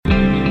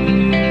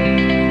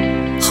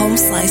Home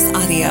Slice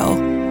Audio.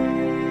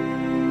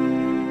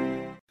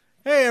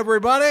 Hey,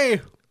 everybody.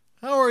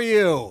 How are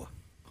you?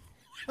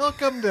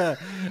 Welcome to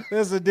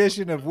this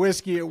edition of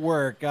Whiskey at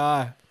Work.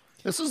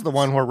 This is the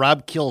one where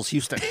Rob kills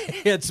Houston.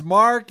 It's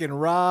Mark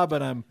and Rob,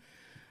 and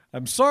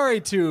I'm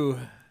sorry to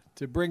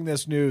bring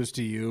this news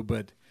to you,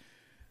 but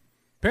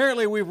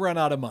apparently we've run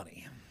out of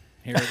money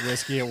here at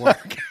Whiskey at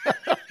Work.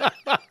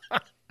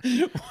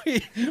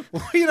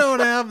 we don't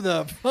have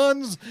the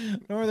funds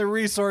nor the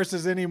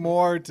resources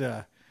anymore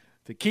to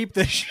keep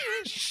the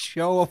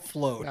show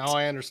afloat. Now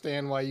I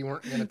understand why you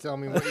weren't going to tell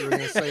me what you were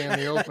going to say in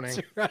the opening.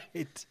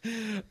 That's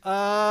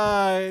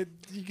right.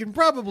 You can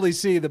probably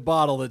see the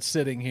bottle that's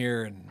sitting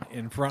here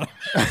in front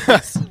of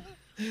us.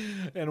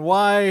 And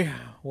why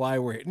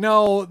we're here.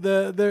 No,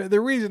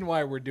 the reason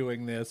why we're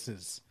doing this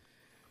is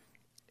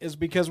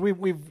because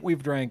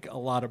we've drank a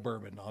lot of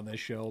bourbon on this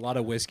show, a lot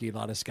of whiskey, a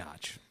lot of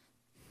scotch.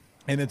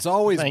 And it's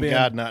always Thank been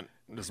God not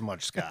as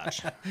much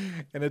scotch.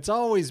 and it's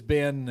always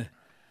been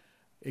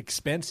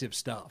expensive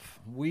stuff.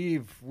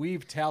 We've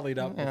tallied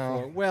up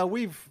before. Well,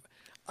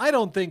 I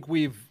don't think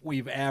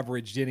we've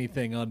averaged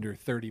anything under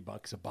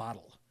 $30 a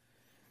bottle.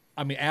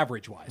 I mean,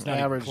 average wise. Not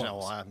Average? even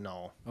close.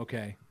 No.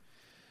 Okay.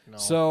 No.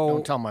 So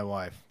don't tell my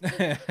wife.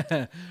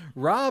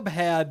 Rob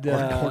had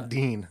Or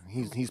Dean.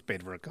 He's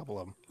paid for a couple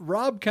of them.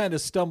 Rob kind of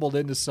stumbled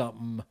into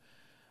something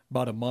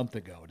about a month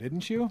ago,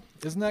 didn't you?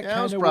 Isn't that It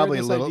kind was of probably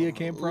where this idea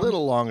came from? a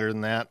little longer than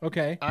that.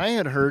 Okay. I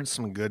had heard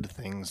some good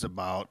things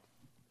about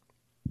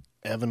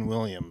Evan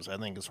Williams, I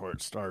think is where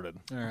it started.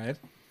 All right.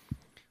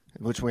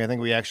 Which I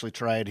think we actually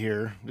tried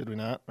here, did we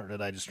not? Or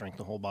did I just drink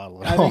the whole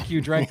bottle? I think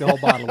you drank the whole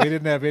bottle. We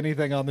didn't have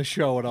anything on the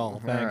show at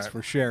all. Thanks right.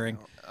 for sharing.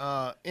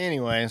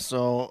 Anyway,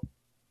 so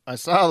I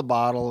saw the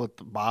bottle at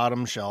the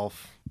bottom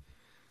shelf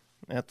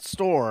at the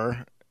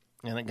store,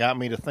 and it got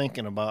me to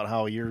thinking about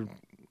how you're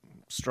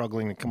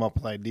struggling to come up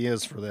with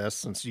ideas for this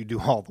since you do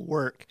all the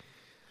work.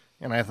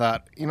 And I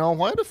thought,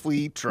 what if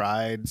we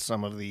tried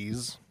some of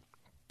these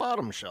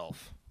bottom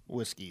shelf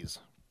whiskeys?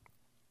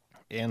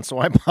 And so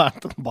I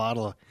bought the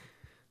bottle of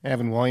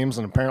Evan Williams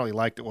and apparently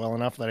liked it well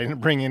enough that I didn't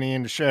bring any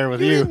in to share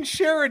with You you. didn't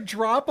share a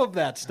drop of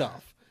that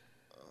stuff.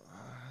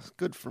 It's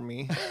good for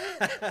me.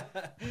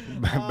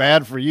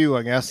 Bad for you,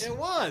 I guess. It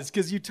was,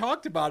 because you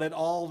talked about it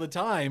all the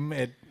time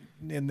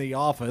in the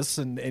office,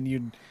 and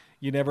you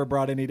never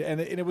brought any, and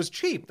it was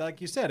cheap.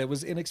 Like you said, it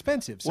was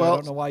inexpensive, so I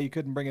don't know why you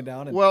couldn't bring it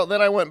down. Well,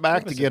 then I went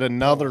back to get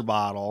another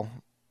bottle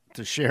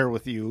to share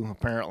with you,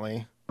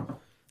 apparently.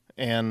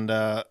 And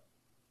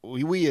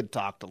we had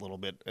talked a little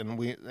bit,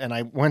 and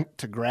I went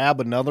to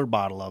grab another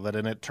bottle of it,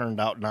 and it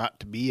turned out not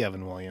to be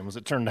Evan Williams.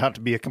 It turned out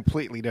to be a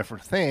completely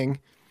different thing.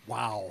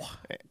 Wow.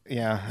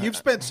 Yeah. You've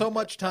spent so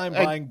much time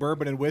buying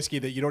bourbon and whiskey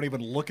that you don't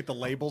even look at the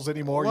labels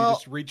anymore. Well, you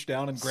just reach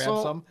down and grab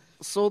some.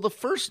 So the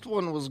first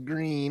one was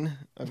green,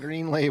 a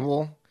green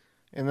label,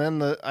 and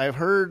then I've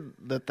heard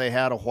that they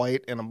had a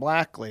white and a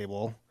black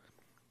label.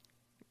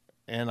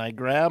 And I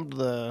grabbed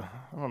I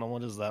don't know,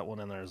 what is that one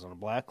in there? Is it a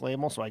black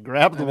label? So I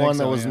grabbed the one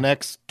that was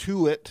next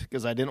to it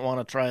because I didn't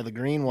want to try the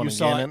green one You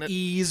again. saw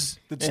ease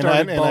that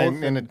started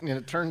both. And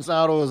it turns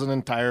out it was an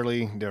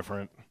entirely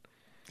different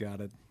Got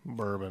it.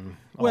 bourbon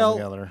Well,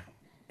 altogether.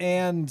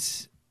 And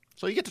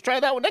So you get to try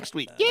that one next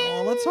week.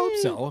 well, let's hope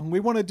so. We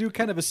want to do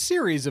kind of a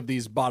series of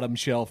these bottom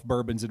shelf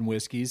bourbons and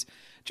whiskeys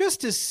just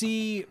to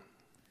see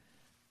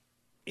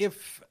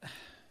if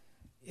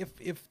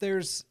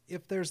there's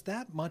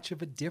that much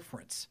of a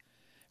difference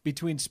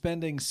between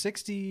spending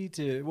 $40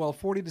 to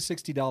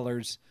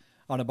 $60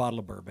 on a bottle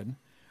of bourbon,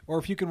 or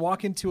if you can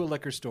walk into a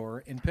liquor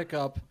store and pick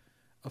up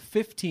a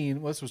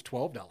this was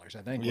 $12,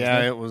 I think.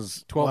 Yeah, it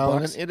was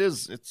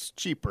 $12. It's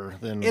cheaper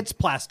than It's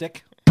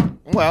plastic.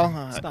 well.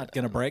 It's not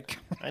going to break.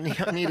 I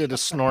needed a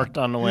snort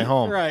on the way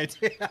home. Right.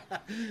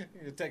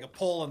 You take a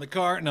pull in the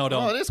car. No,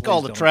 don't. Well, it is Please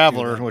called a don't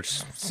Traveler, do that. which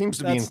seems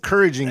to be That's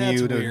encouraging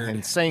you weird.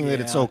 and saying that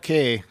it's Yeah.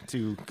 okay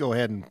to go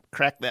ahead and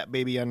crack that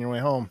baby on your way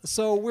home.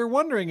 So we're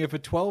wondering if a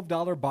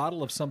 $12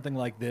 bottle of something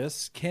like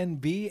this can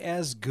be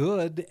as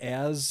good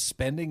as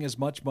spending as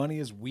much money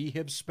as we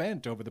have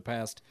spent over the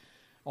past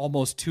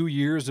almost 2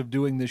 years of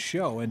doing this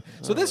show. And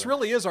so this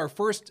really is our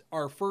first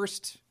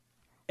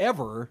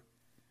ever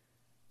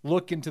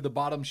look into the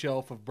bottom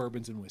shelf of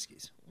bourbons and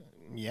whiskeys.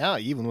 Yeah,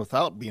 even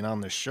without being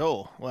on this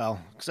show. Well,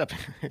 except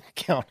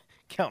count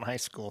high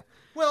school.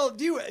 Well,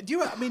 do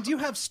you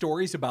have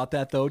stories about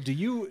that though? Do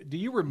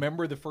you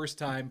remember the first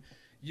time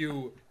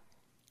you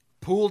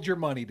pooled your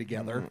money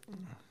together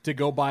to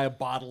go buy a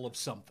bottle of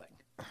something?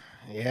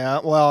 Yeah,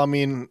 well, I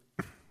mean,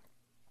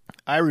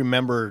 I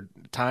remember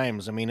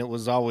times. I mean, it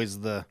was always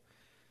the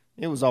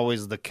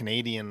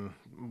Canadian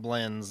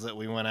blends that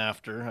we went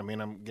after. I mean,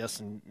 I'm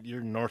guessing you're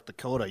in North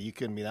Dakota. You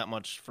couldn't be that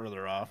much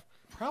further off.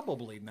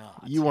 Probably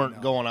not. You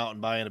weren't going out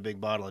and buying a big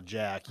bottle of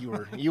Jack.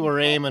 You were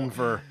aiming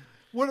for.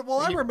 Well,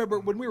 I remember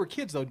when we were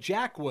kids though.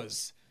 Jack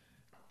was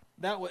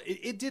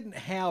it didn't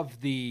have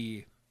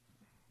the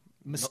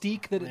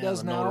mystique that it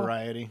does the now.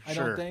 notoriety. I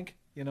Sure. don't think.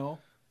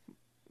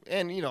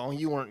 And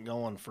you weren't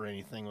going for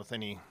anything with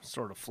any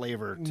sort of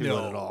flavor to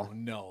it at all.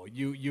 No,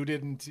 you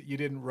didn't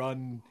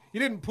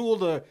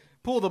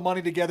pool the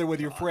money together with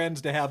your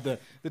friends to have the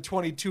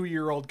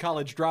 22-year-old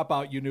college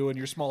dropout you knew in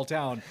your small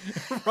town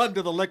run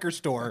to the liquor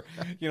store.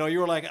 You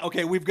were like,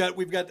 okay, we've got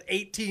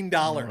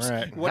 $18.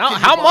 Right.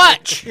 How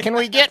much can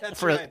we get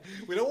for right.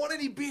 We don't want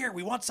any beer.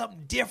 We want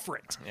something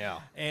different.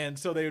 Yeah. And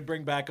so they would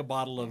bring back a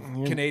bottle of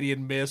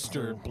Canadian Mist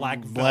or Black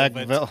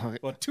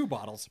Velvet. Well, 2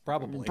 bottles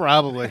probably.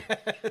 Probably.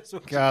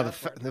 God,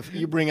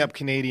 you bring up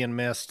Canadian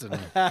Mist, and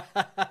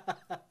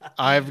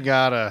I've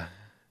got a.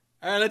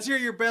 All right, let's hear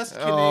your best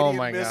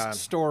Canadian Mist God.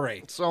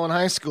 story. So in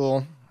high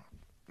school,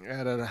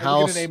 at a house. Are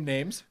you going to name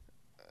names?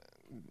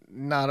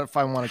 Not if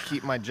I want to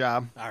keep my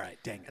job. All right,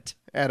 dang it.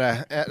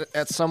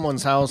 At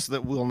someone's house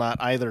that will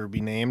not either be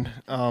named.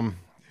 I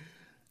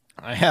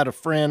had a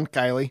friend,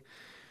 Kylie,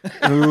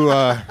 who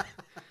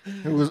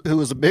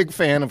was a big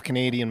fan of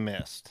Canadian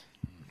Mist,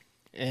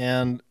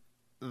 and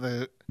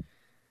the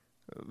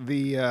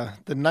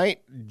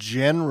night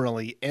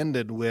generally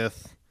ended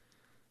with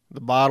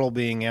the bottle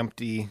being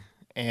empty.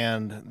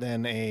 And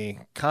then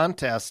a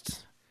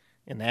contest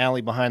in the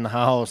alley behind the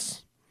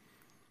house,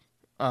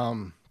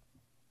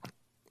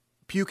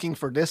 puking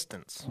for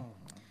distance.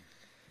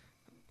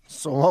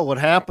 So what would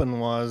happen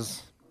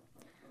was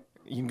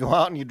you'd go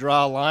out and you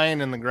draw a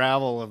line in the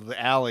gravel of the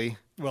alley.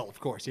 Well, of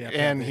course, yeah.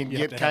 And he'd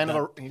get kind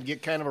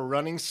of a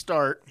running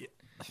start. Yeah.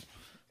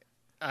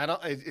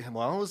 It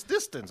was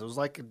distance. It was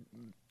like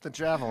the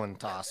javelin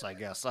toss, I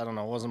guess. I don't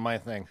know. It wasn't my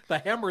thing. The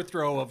hammer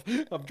throw of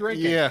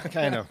drinking. Yeah,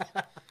 kind of.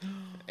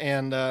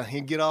 And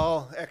he'd get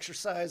all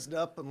exercised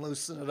up and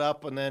loosen it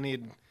up, and then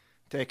he'd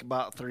take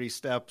about 3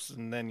 steps,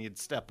 and then you'd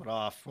step it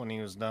off when he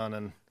was done.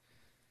 And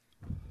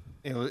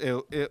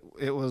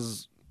it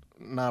was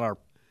not our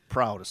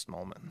proudest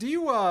moment. Do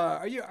you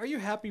are you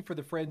happy for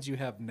the friends you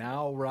have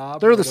now,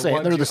 Rob? They're the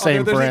same. They're the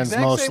same friends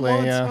mostly.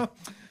 Yeah.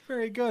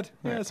 Very good.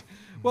 Right. Yes.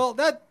 Well,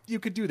 that you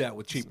could do that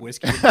with cheap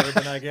whiskey and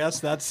bourbon, I guess.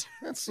 That's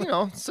it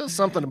says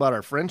something about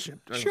our friendship.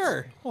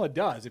 Sure. Well, it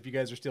does. If you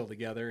guys are still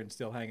together and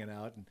still hanging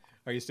out, and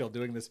are you still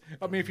doing this?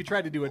 I mean, if you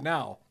tried to do it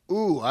now,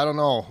 I don't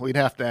know. We'd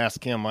have to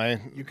ask him.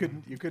 You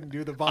couldn't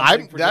do the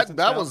vomiting for distance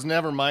that was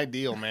never my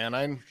deal,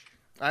 man.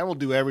 I will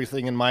do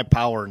everything in my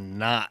power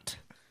not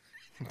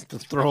to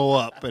throw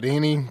up at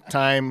any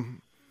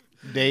time,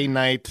 day,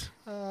 night,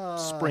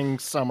 spring,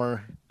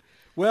 summer.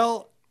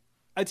 Well,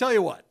 I tell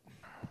you what.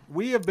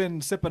 We have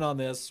been sipping on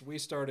this. We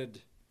started,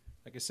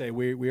 like I say,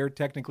 we are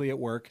technically at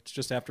work. It's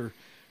just after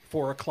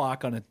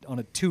 4:00 on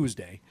a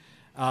Tuesday.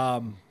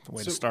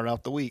 Way to start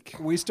out the week.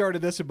 We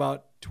started this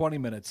about 20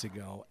 minutes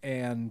ago,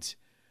 and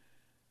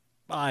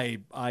I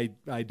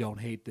don't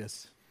hate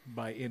this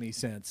by any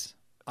sense.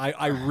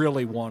 I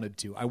really wanted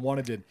to. I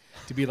wanted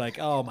to be like,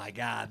 oh my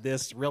God,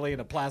 this really in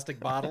a plastic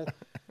bottle?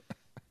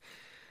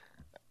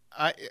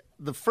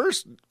 The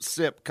first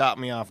sip caught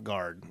me off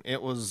guard.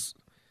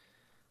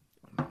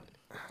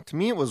 To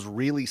me, it was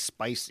really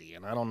spicy,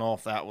 and I don't know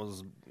if that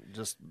was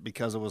just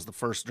because it was the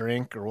first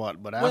drink or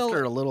what, but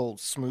after a little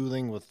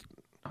smoothing with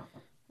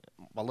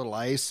a little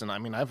ice, and I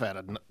mean, I've had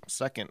a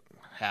second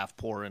half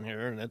pour in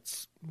here, and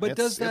it's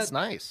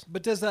nice.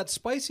 But does that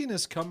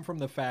spiciness come from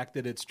the fact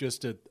that it's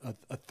just a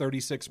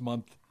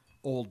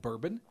 36-month-old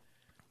bourbon?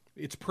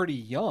 It's pretty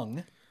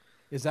young.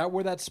 Is that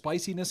where that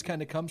spiciness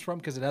kind of comes from,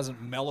 because it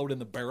hasn't mellowed in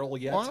the barrel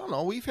yet? Well, I don't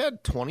know. We've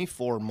had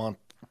 24-month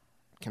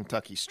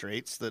Kentucky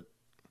straights that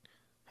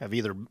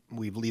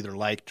we've either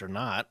liked or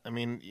not. I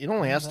mean, it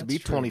only has to be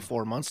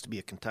 24 months to be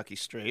a Kentucky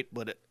straight,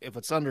 but if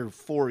it's under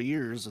 4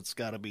 years, there's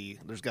got to be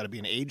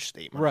an age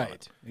statement.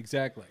 Right.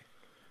 Exactly.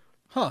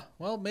 Huh.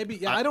 Well, maybe.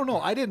 Yeah, I don't know.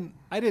 I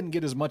didn't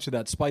get as much of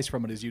that spice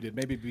from it as you did.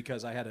 Maybe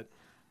because I had it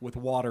with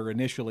water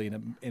initially,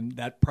 and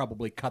that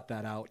probably cut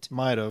that out.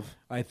 Might have.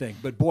 I think.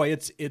 But boy,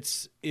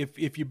 it's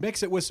if you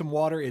mix it with some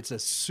water, it's a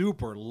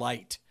super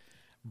light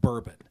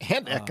bourbon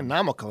and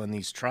economical in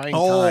these trying times.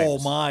 Oh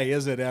my,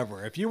 is it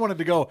ever? If you wanted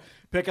to go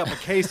pick up a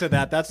case of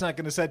that's not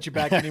going to set you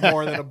back any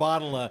more than a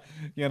bottle of,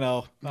 I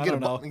don't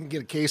know. You can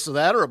get a case of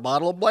that or a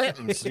bottle of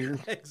Blanton's.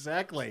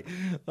 Exactly.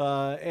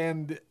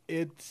 And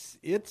it's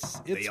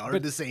they are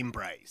the same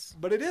price.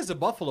 But it is a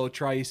Buffalo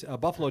Trace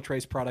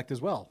product as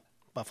well.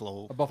 A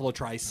Buffalo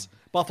Trace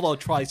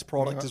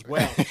product as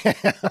well.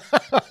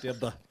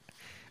 Did the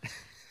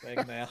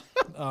thing now.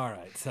 All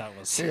right, that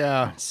was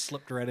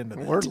slipped right into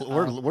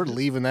that. We're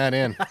leaving that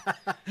in.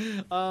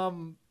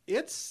 And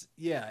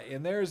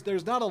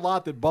there's not a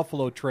lot that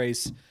Buffalo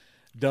Trace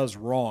does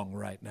wrong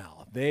right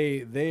now.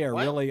 They are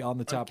really on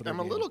the top of the game.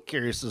 I'm a little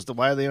curious as to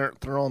why they aren't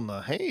throwing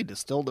the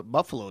distilled at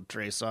Buffalo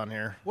Trace on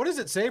here. What does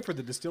it say for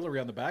the distillery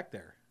on the back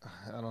there?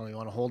 I don't even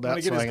want to hold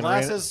that. Can get his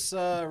glasses,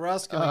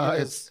 Russ?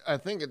 I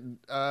think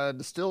it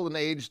distilled and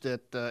aged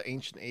at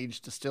Ancient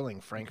Age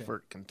Distilling,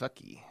 Frankfort,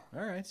 Kentucky.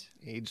 All right,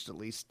 aged at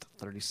least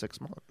 36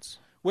 months.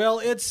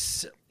 Well,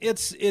 it's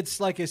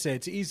like I say,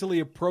 it's easily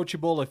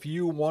approachable if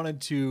you wanted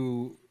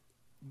to.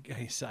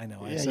 I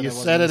know. You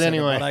said it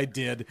anyway. But I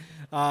did.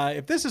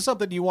 If this is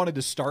something you wanted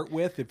to start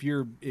with, if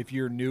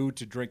you're new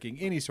to drinking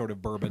any sort of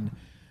bourbon,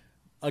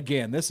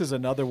 again, this is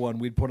another one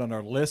we'd put on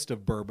our list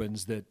of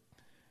bourbons that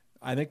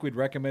I think we'd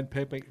recommend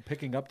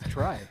picking up to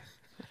try.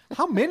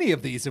 How many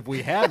of these have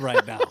we had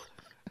right now?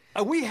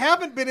 We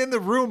haven't been in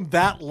the room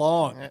that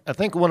long. I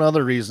think one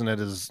other reason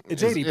it's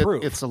 80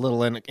 proof. It's a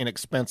little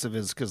inexpensive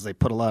is because they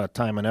put a lot of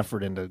time and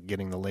effort into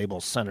getting the label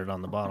centered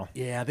on the bottle.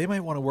 Yeah, they might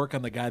want to work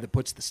on the guy that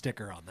puts the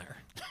sticker on there.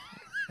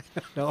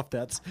 I don't know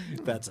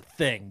if that's a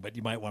thing, but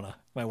you might want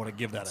to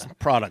give that a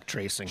product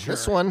tracing. Sure.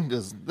 This one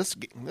is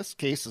this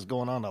case is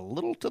going on a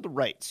little to the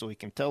right, so we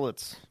can tell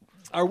it's.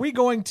 Are we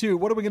going to?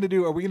 What are we going to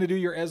do? Are we going to do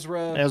your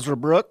Ezra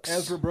Brooks?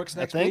 Ezra Brooks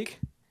next I think. week?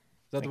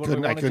 Is that the I one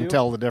couldn't, we I want to couldn't do?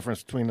 tell the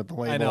difference between the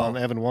label on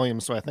Evan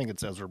Williams, so I think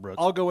it's Ezra Brooks.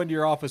 I'll go into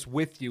your office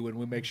with you, and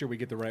we'll make sure we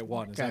get the right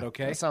one. Is that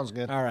okay? That sounds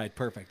good. All right,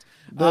 perfect.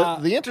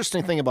 The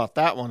interesting thing about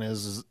that one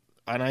is,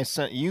 and I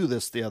sent you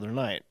this the other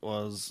night,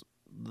 was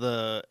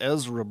the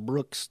Ezra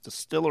Brooks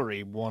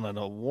Distillery won an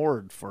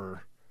award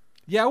for.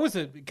 Yeah, it was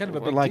a kind of a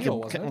big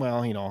deal, wasn't it?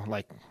 Well,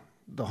 like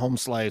the Home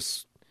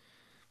Slice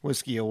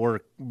Whiskey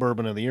Award,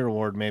 Bourbon of the Year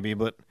award, maybe.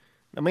 But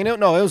I mean, it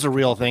was a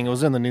real thing. It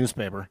was in the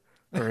newspaper.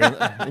 Or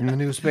in the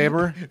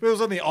newspaper. It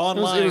was on the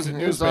online newspaper.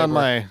 It was on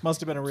my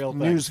must have been a real thing.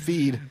 News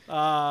feed. Okay.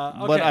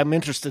 But I'm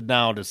interested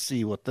now to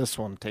see what this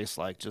one tastes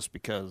like, just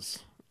because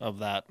of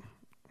that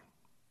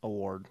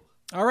award.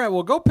 All right,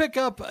 well, go pick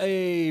up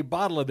a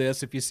bottle of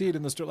this if you see it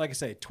in the store. Like I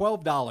say,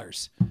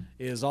 $12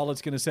 is all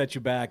it's going to set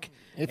you back.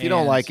 If you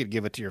don't like it,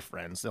 give it to your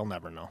friends. They'll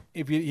never know.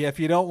 If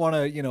you don't want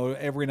to,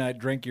 every night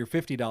drink your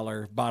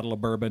 $50 bottle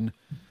of bourbon,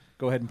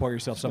 go ahead and pour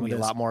yourself some of this.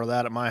 A lot more of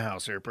that at my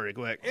house here pretty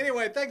quick.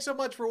 Anyway, thanks so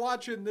much for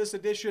watching this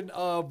edition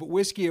of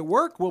Whiskey at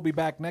Work. We'll be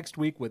back next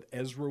week with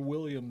Ezra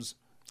Williams.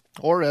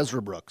 Or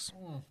Ezra Brooks.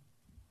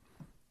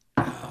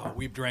 Oh,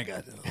 we've drank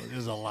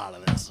there's a lot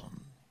of this.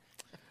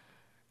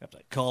 Have to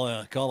call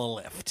a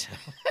lift.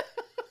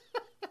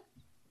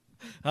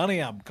 Honey,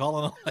 I'm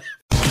calling a lift.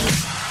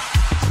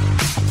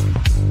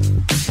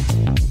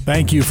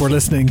 Thank you for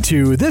listening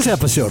to this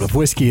episode of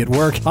Whiskey at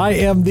Work. I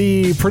am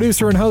the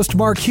producer and host,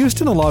 Mark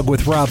Houston, along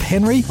with Rob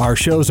Henry. Our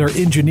shows are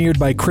engineered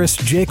by Chris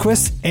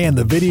Jaquist, and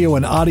the video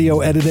and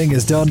audio editing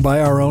is done by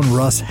our own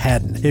Russ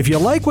Haddon. If you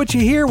like what you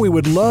hear, we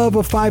would love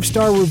a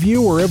 5-star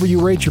review wherever you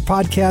rate your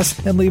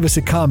podcast, and leave us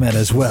a comment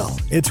as well.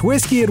 It's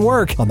Whiskey at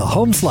Work on the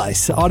Home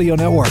Slice Audio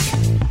Network.